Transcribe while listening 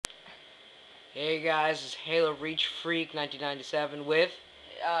Hey guys, it's Halo Reach Freak 1997 with,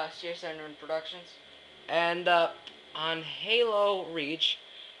 CS7 Productions. and on Halo Reach,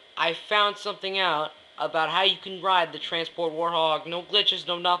 I found something out about how you can ride the Transport Warthog. No glitches,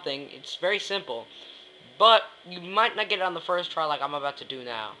 no nothing. It's very simple, but you might not get it on the first try like I'm about to do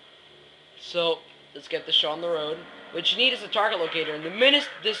now. So let's get the show on the road. What you need is a target locator, and the minute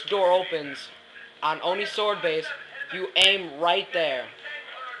this door opens on Oni Sword Base, you aim right there.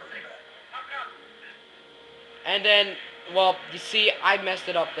 And then, well, you see, I messed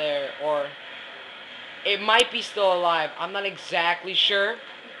it up there, or it might be still alive. I'm not exactly sure.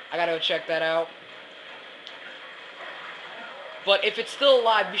 I gotta go check that out. But if it's still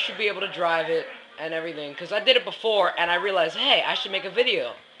alive, you should be able to drive it and everything. Because I did it before, and I realized, hey, I should make a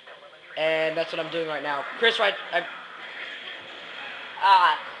video. And that's what I'm doing right now. Chris, right?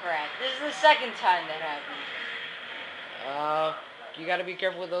 Ah, crap. This is the second time that happened. You gotta be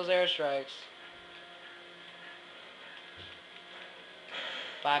careful with those airstrikes.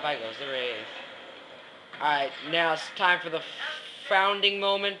 Bye-bye goes the Wraith. Alright, now it's time for the founding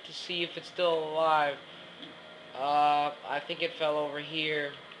moment to see if it's still alive. I think it fell over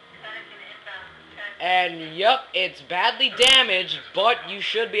here. And yup, it's badly damaged, but you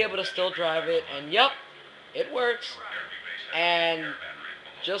should be able to still drive it. And yup, it works. And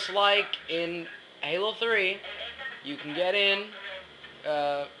just like in Halo 3, you can get in.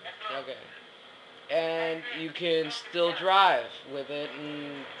 Okay. And you can still drive with it,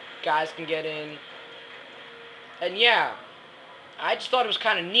 and guys can get in. And yeah, I just thought it was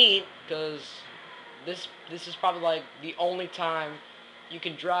kind of neat because this is probably like the only time you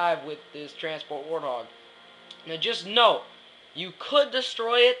can drive with this Transport Warthog. Now just note, you could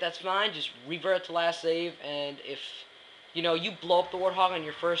destroy it, that's fine, just revert to last save, and if, you blow up the Warthog on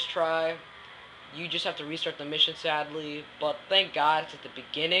your first try, you just have to restart the mission sadly, but thank God it's at the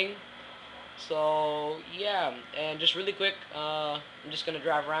beginning. So, yeah, and just really quick, I'm just going to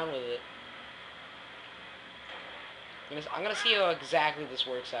drive around with it. I'm gonna see how exactly this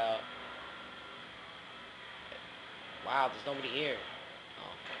works out. Wow, there's nobody here.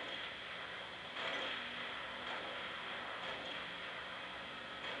 Oh.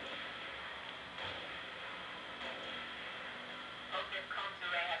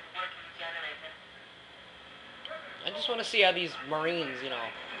 I just want to see how these Marines,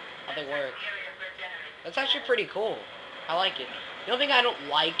 how they work. That's actually pretty cool. I like it. The only thing I don't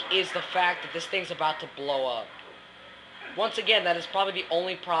like is the fact that this thing's about to blow up. Once again, that is probably the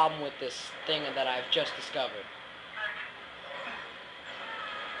only problem with this thing that I've just discovered.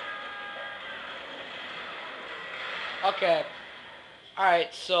 Okay.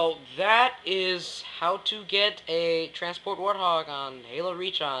 Alright, so that is how to get a Transport Warthog on Halo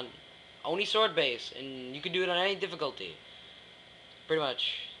Reach on Oni Sword Base, and you can do it on any difficulty. Pretty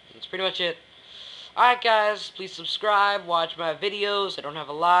much. That's pretty much it. Alright guys, please subscribe, watch my videos. I don't have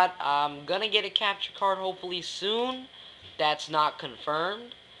a lot. I'm gonna get a capture card hopefully soon. That's not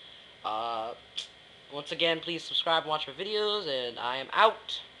confirmed. Once again, please subscribe and watch my videos, and I am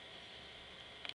out.